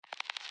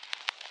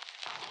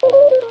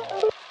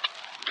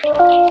What's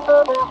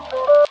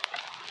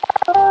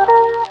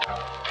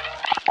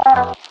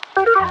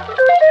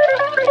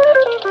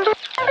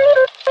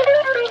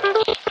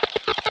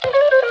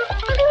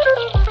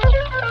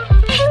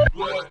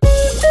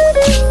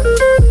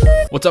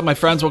up, my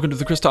friends? Welcome to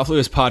the Kristof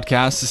Lewis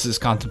podcast. This is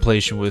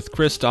Contemplation with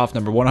Kristof,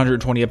 number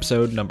 120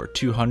 episode, number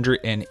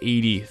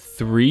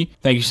 283.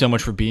 Thank you so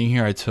much for being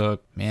here. I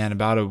took,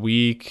 about a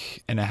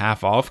week and a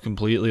half off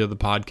completely of the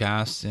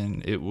podcast,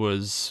 and it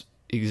was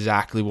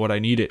exactly what I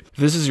needed. If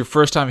this is your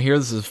first time here,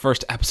 this is the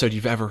first episode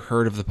you've ever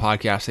heard of the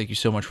podcast. Thank you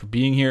so much for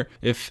being here.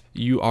 If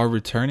you are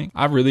returning,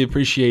 I really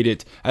appreciate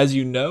it. As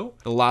you know,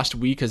 the last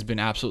week has been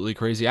absolutely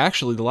crazy.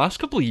 Actually, the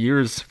last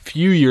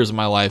few years of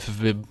my life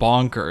have been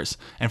bonkers.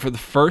 And for the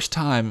first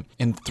time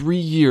in 3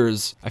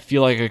 years, I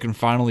feel like I can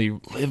finally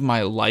live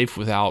my life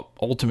without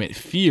ultimate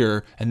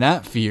fear. And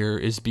that fear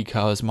is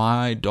because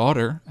my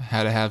daughter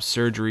had to have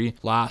surgery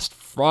last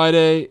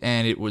Friday,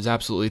 and it was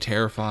absolutely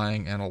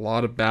terrifying, and a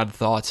lot of bad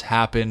thoughts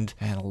happened,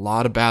 and a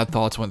lot of bad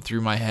thoughts went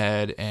through my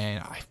head,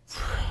 and I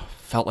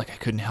felt like I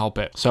couldn't help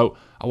it. So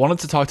I wanted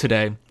to talk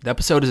today. The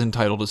episode is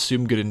entitled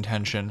Assume Good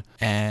Intention,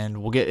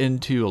 and we'll get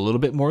into a little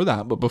bit more of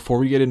that. But before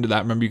we get into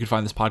that, remember you can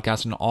find this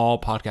podcast in all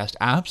podcast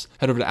apps.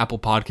 Head over to Apple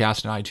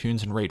Podcasts and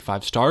iTunes and rate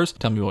 5 stars.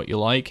 Tell me what you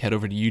like. Head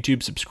over to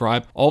YouTube,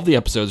 subscribe. All of the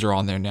episodes are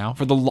on there now.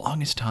 For the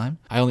longest time,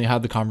 I only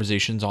had the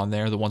conversations on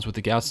there, the ones with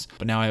the guests,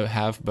 but now I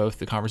have both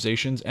the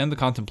conversations and the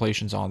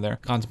contemplations on there.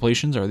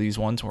 Contemplations are these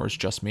ones where it's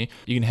just me.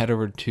 You can head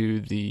over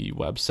to the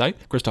website,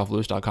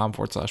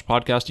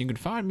 kristoflewis.com/podcast. You can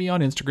find me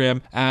on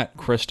Instagram at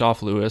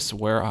Kristof Lewis,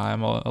 where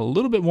I'm a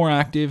little bit more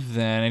active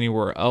than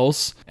anywhere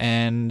else,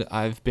 and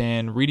I've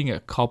been reading a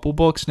couple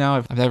books now.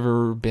 I've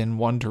never been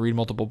one to read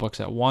multiple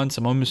books at once.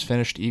 I'm almost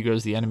finished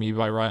Ego's the Enemy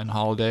by Ryan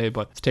Holiday,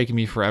 but it's taken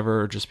me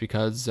forever just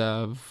because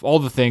of all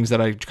the things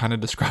that I kind of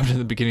described in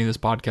the beginning of this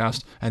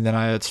podcast. And then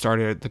I had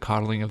started The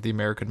Coddling of the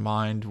American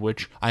Mind,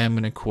 which I am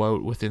going to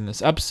quote within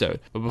this episode.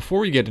 But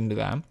before we get into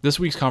that, this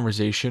week's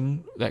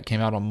conversation that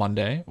came out on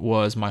Monday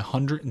was my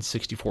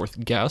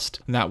 164th guest,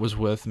 and that was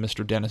with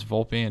Mr. Dennis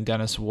Volpe, and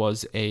Dennis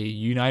was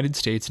a United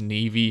States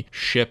Navy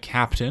ship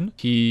captain.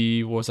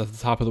 He was at the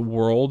top of the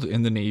world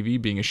in the Navy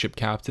being a ship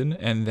captain,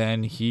 and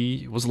then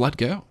he was let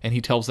go. And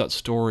he tells that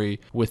story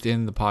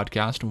within the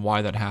podcast and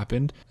why that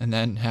happened, and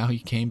then how he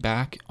came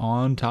back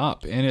on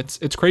top. And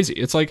it's crazy.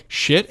 It's like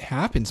shit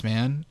happens,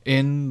 man,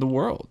 in the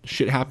world.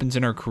 Shit happens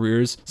in our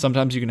careers.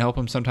 Sometimes you can help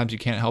them, sometimes you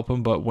can't help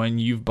them, but when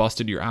you've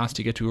busted your ass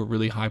to get to a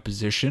really high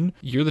position,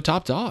 you're the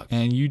top dog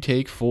and you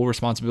take full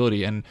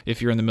responsibility. And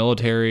if you're in the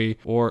military,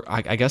 or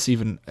I guess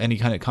even any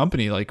kind of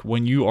company, like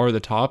when you are the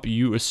top,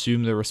 you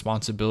assume the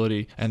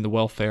responsibility and the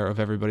welfare of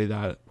everybody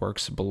that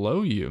works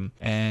below you.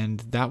 And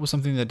that was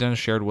something that Dennis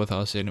shared with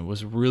us, and it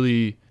was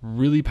really,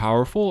 really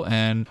powerful,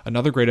 and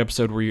another great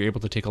episode where you're able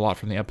to take a lot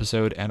from the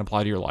episode and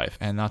apply to your life.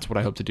 And that's what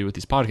I hope to do with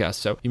these podcasts.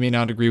 So you may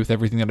not agree with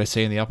everything that I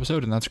say in the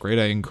episode, and that's great.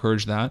 I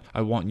encourage that.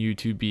 I want you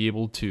to be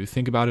able to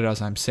think about it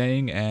as I'm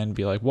saying and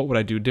be like, what would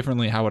I do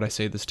differently? How would I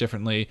say this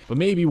differently? But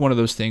maybe one of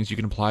those things you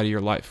can apply to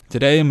your life.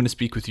 Today, I'm going to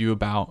speak with you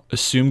about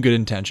assume good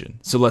intention.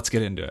 So let's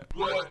get into it.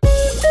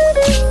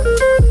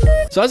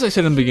 So as I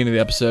said in the beginning of the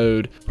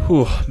episode,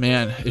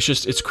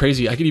 it's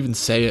crazy. I could even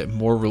say it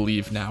more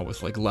relieved now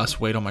with like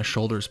less weight on my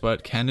shoulders.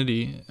 But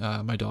Kennedy,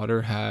 my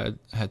daughter, had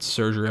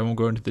surgery. I won't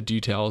go into the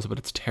details, but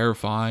it's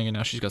terrifying. And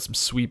now she's got some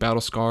sweet battle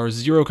scars,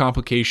 0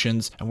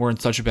 complications, and we're in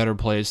such a better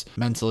place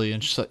mentally.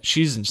 And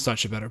she's in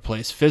such a better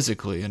place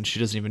physically, and she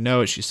doesn't even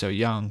know it. She's so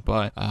young.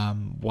 But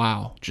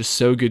wow, just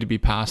so good to be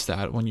past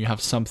that when you have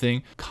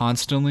something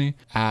constantly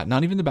at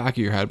not even the back of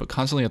your head, but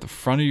constantly at the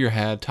front of your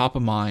head, top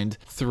of mind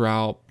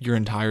throughout your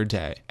entire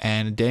day.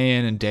 And day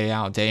in and day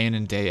out, day in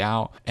and day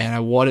out. And I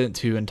wanted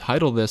to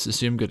entitle this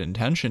Assume Good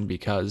Intention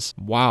because,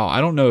 wow, I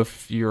don't know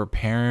if you're a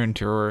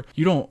parent, or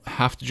you don't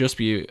have to just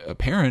be a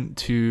parent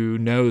to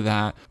know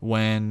that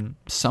when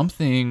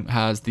something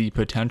has the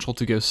potential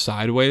to go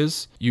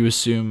sideways, you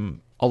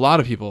assume. A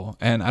lot of people,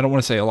 and I don't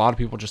want to say a lot of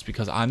people just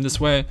because I'm this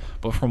way,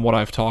 but from what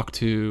I've talked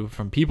to,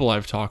 from people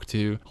I've talked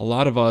to, a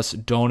lot of us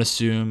don't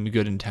assume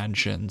good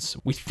intentions.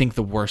 We think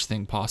the worst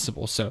thing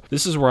possible. So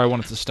this is where I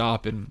wanted to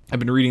stop, and I've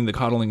been reading The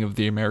Coddling of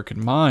the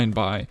American Mind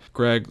by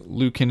Greg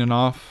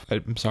Lukianoff.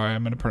 I'm sorry,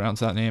 I'm going to pronounce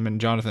that name, and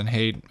Jonathan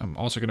Haidt, I'm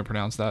also going to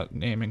pronounce that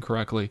name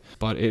incorrectly,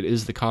 but it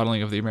is The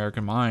Coddling of the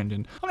American Mind,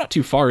 and I'm not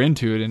too far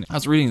into it, and I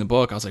was reading the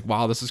book, I was like,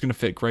 wow, this is going to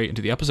fit great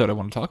into the episode I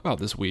want to talk about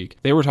this week.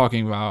 They were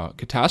talking about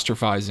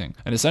catastrophizing.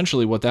 And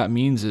essentially what that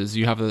means is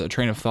you have a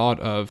train of thought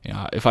of,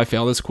 if I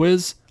fail this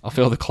quiz, I'll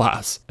fail the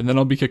class, and then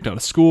I'll be kicked out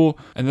of school,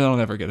 and then I'll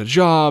never get a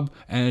job.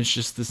 And it's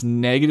just this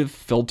negative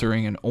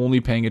filtering and only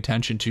paying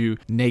attention to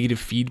negative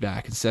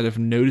feedback instead of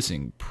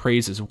noticing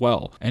praise as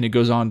well. And it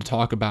goes on to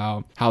talk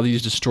about how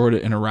these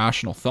distorted and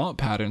irrational thought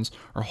patterns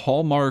are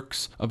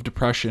hallmarks of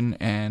depression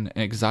and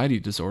anxiety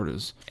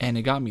disorders. And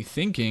it got me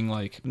thinking,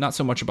 like, not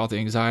so much about the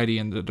anxiety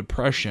and the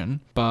depression,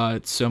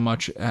 but so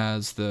much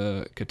as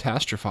the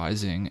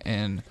catastrophizing.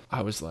 And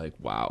I was like,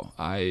 wow,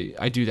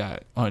 I do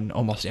that on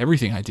almost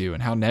everything I do.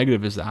 And how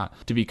negative is that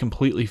to be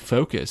completely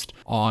focused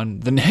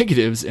on the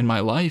negatives in my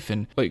life.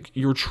 And like,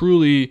 you're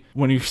truly,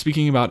 when you're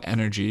speaking about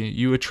energy,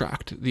 you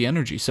attract the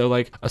energy. So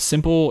like a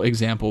simple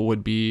example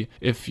would be,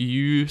 if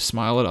you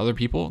smile at other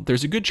people,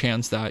 there's a good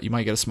chance that you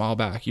might get a smile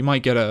back. You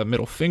might get a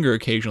middle finger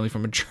occasionally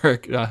from a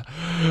jerk,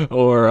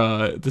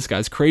 or this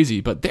guy's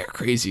crazy, but they're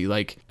crazy.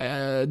 Like,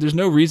 there's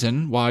no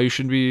reason why you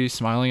shouldn't be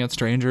smiling at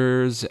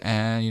strangers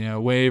and, you know,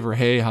 wave or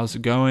hey, how's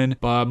it going?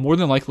 But more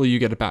than likely you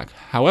get it back.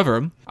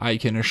 However, I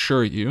can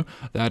assure you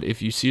that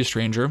if you see a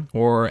stranger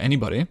or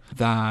anybody,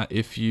 that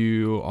if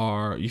you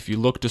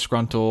look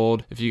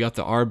disgruntled, if you got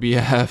the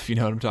RBF, you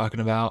know what I'm talking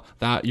about,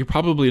 that you're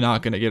probably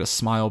not going to get a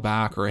smile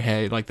back or a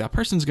hey. Like, that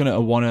person's going to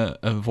want to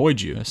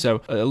avoid you.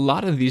 So a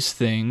lot of these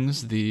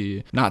things,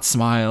 the not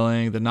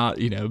smiling, the not,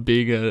 you know,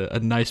 being a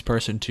nice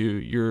person to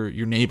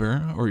your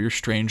neighbor or your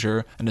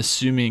stranger and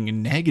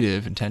assuming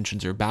negative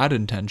intentions or bad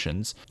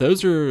intentions,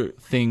 those are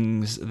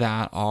things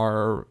that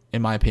are,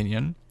 in my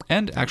opinion,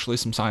 and actually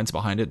some science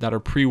behind it, that are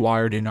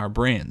pre-wired in our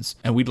brains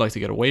and we'd like to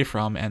get away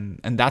from. And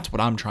that's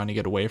what I'm trying to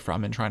get away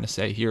from and trying to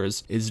say here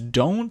is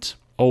don't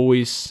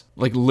always,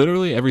 like,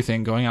 literally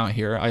everything going out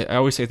here. I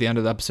always say at the end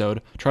of the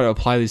episode, try to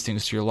apply these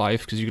things to your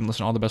life, because you can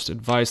listen to all the best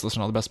advice, listen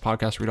to all the best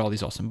podcasts, read all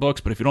these awesome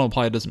books, but if you don't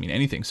apply it, doesn't mean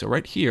anything. So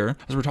right here,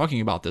 as we're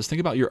talking about this, think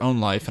about your own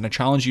life, and I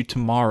challenge you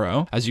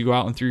tomorrow as you go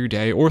out and through your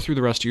day or through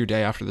the rest of your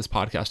day after this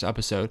podcast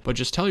episode, but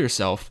just tell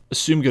yourself,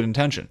 assume good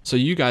intention. So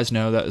you guys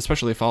know that,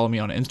 especially follow me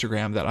on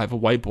Instagram, that I have a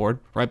whiteboard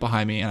right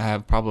behind me and I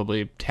have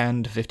probably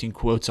 10 to 15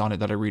 quotes on it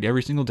that I read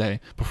every single day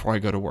before I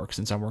go to work,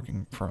 since I'm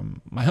working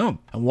from my home.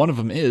 And one of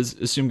them is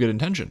assume good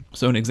intention.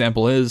 So an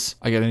example is,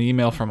 I get an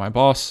email from my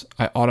boss.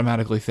 I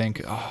automatically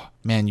think, oh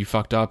man, you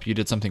fucked up. You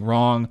did something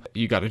wrong.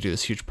 You got to do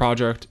this huge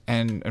project.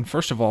 And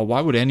first of all, why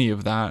would any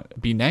of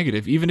that be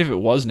negative? Even if it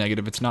was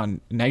negative, it's not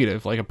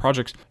negative. Like, a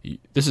project,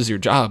 this is your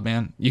job,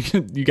 man.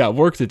 You got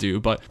work to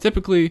do, but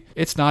typically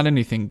it's not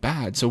anything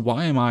bad. So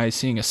why am I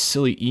seeing a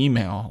silly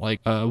email?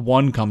 Like,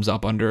 one comes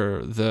up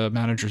under the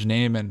manager's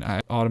name and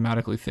I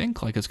automatically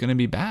think like it's going to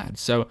be bad.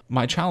 So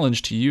my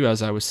challenge to you,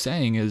 as I was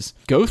saying, is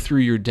go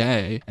through your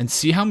day and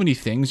see how many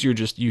things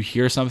you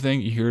hear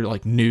something, you hear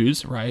like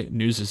news, right?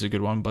 News is a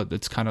good one, but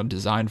it's kind of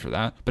designed for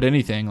that. But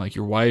anything like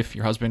your wife,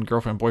 your husband,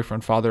 girlfriend,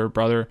 boyfriend, father,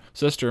 brother,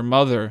 sister,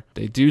 mother,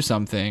 they do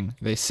something,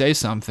 they say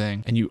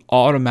something, and you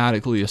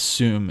automatically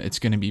assume it's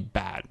going to be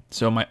bad.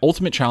 So my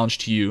ultimate challenge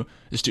to you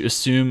is to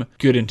assume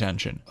good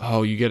intention.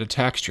 Oh, you get a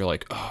text, you're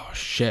like, oh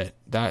shit,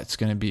 that's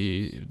going to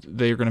be,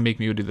 they're going to make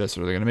me do this,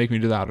 or they're going to make me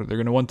do that, or they're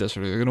going to want this,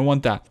 or they're going to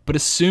want that. But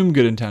assume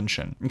good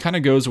intention. It kind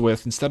of goes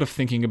with, instead of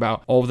thinking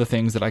about all of the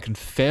things that I can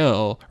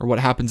fail or what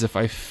happens if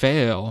I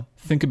fail,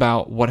 think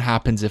about what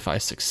happens if I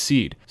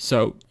succeed.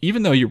 So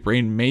even though your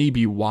brain may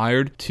be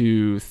wired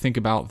to think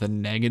about the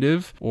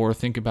negative or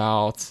think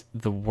about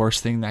the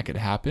worst thing that could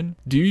happen,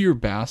 do your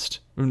best.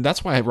 And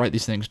that's why I write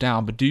these things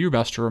down, but do your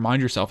best to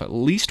remind yourself at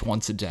least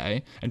once a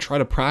day and try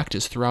to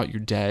practice throughout your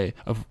day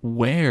of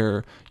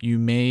where you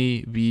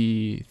may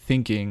be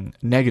thinking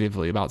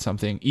negatively about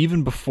something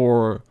even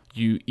before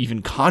you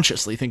even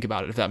consciously think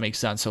about it, if that makes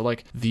sense. So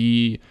like,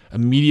 the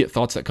immediate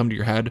thoughts that come to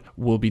your head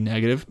will be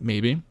negative,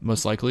 maybe,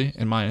 most likely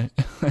in my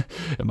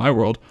in my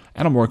world,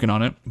 and I'm working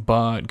on it.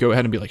 But go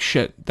ahead and be like,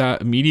 shit,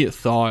 that immediate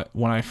thought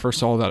when I first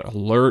saw that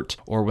alert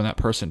or when that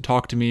person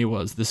talked to me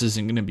was, this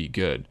isn't going to be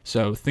good.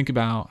 So think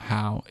about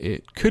how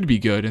it could be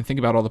good and think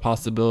about all the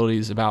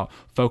possibilities about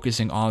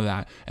focusing on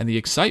that and the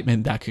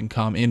excitement that can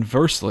come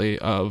inversely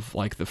of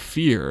like the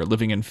fear,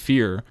 living in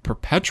fear,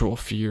 perpetual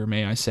fear,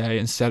 may I say,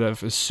 instead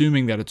of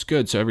assuming that it's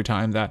good. So every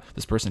time that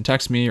this person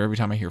texts me, or every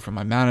time I hear from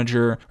my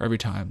manager, or every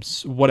time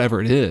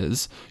whatever it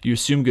is, you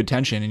assume good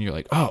tension and you're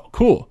like, oh,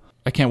 cool,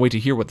 I can't wait to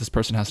hear what this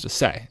person has to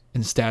say,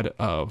 instead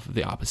of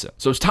the opposite.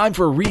 So it's time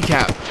for a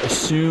recap.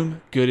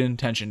 Assume good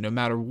intention, no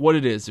matter what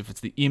it is. If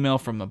it's the email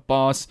from the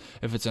boss,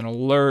 if it's an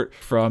alert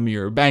from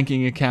your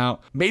banking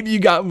account, maybe you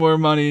got more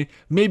money,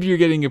 maybe you're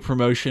getting a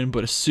promotion,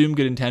 but assume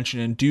good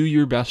intention and do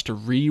your best to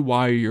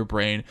rewire your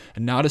brain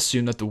and not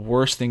assume that the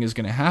worst thing is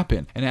going to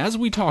happen. And as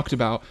we talked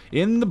about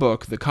in the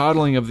book, The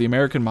Coddling of the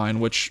American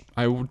Mind, which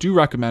I do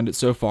recommend it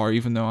so far,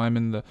 even though I'm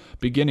in the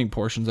beginning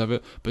portions of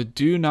it, but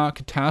do not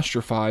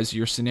catastrophize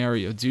your scenario.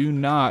 Do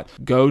not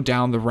go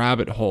down the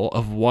rabbit hole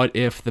of what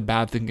if the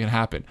bad thing can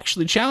happen.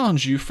 Actually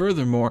challenge you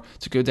furthermore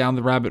to go down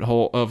the rabbit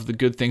hole of the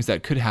good things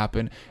that could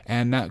happen,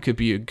 and that could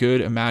be a good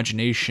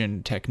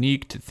imagination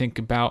technique to think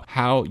about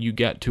how you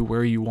get to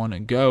where you want to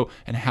go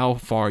and how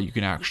far you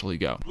can actually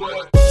go.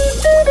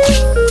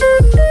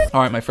 All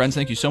right, my friends,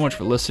 thank you so much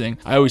for listening.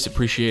 I always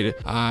appreciate it.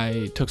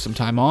 I took some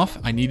time off.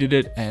 I needed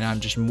it, and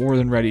I'm just more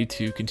than ready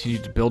to continue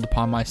to build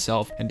upon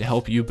myself and to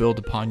help you build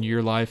upon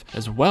your life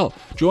as well.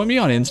 Join me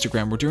on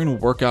Instagram. We're doing doing a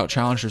workout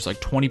challenge. There's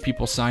like 20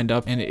 people signed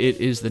up, and it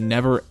is the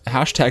never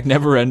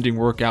ending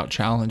workout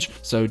challenge.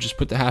 So just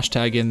put the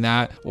hashtag in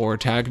that, or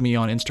tag me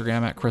on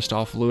Instagram at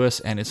Kristof Lewis,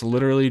 and it's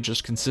literally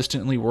just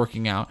consistently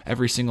working out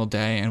every single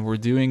day. And we're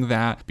doing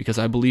that because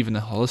I believe in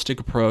the holistic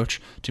approach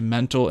to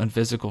mental and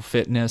physical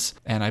fitness.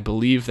 And I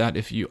believe that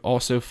if you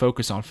also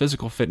focus on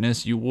physical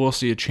fitness, you will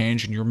see a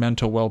change in your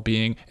mental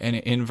well-being, and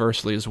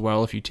inversely as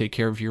well. If you take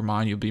care of your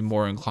mind, you'll be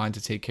more inclined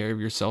to take care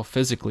of yourself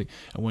physically.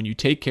 And when you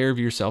take care of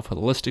yourself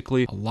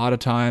holistically, a lot of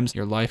times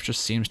your life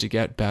just seems to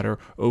get better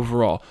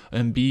overall.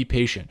 And be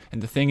patient.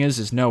 And the thing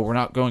is no, we're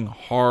not going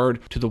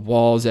hard to the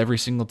walls every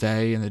single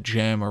day in the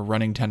gym or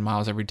running 10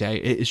 miles every day.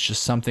 It is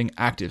just something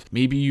active.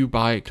 Maybe you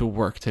bike to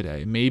work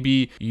today.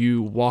 Maybe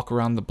you walk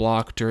around the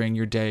block during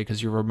your day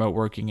because you're remote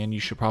working and you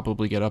should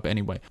probably get up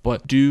anyway.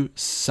 But do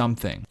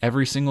something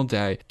every single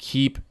day.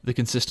 Keep the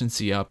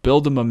consistency up,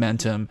 build the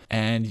momentum,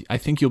 and I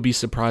think you'll be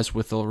surprised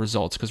with the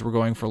results, because we're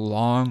going for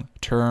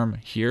long-term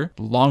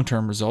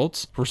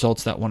results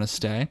that want to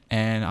stay.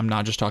 And I'm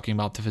not just talking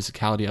about the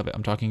physicality of it.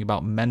 I'm talking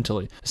about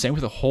mentally. Same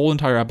with the whole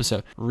entire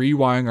episode,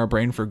 rewiring our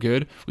brain for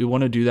good. We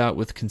want to do that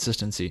with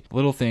consistency,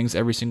 little things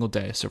every single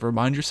day. So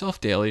remind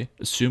yourself daily,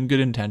 assume good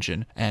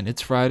intention, and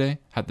it's Friday.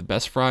 Have the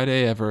best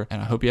Friday ever,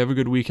 and I hope you have a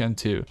good weekend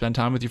too. Spend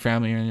time with your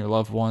family and your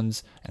loved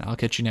ones, and I'll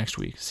catch you next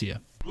week. See ya.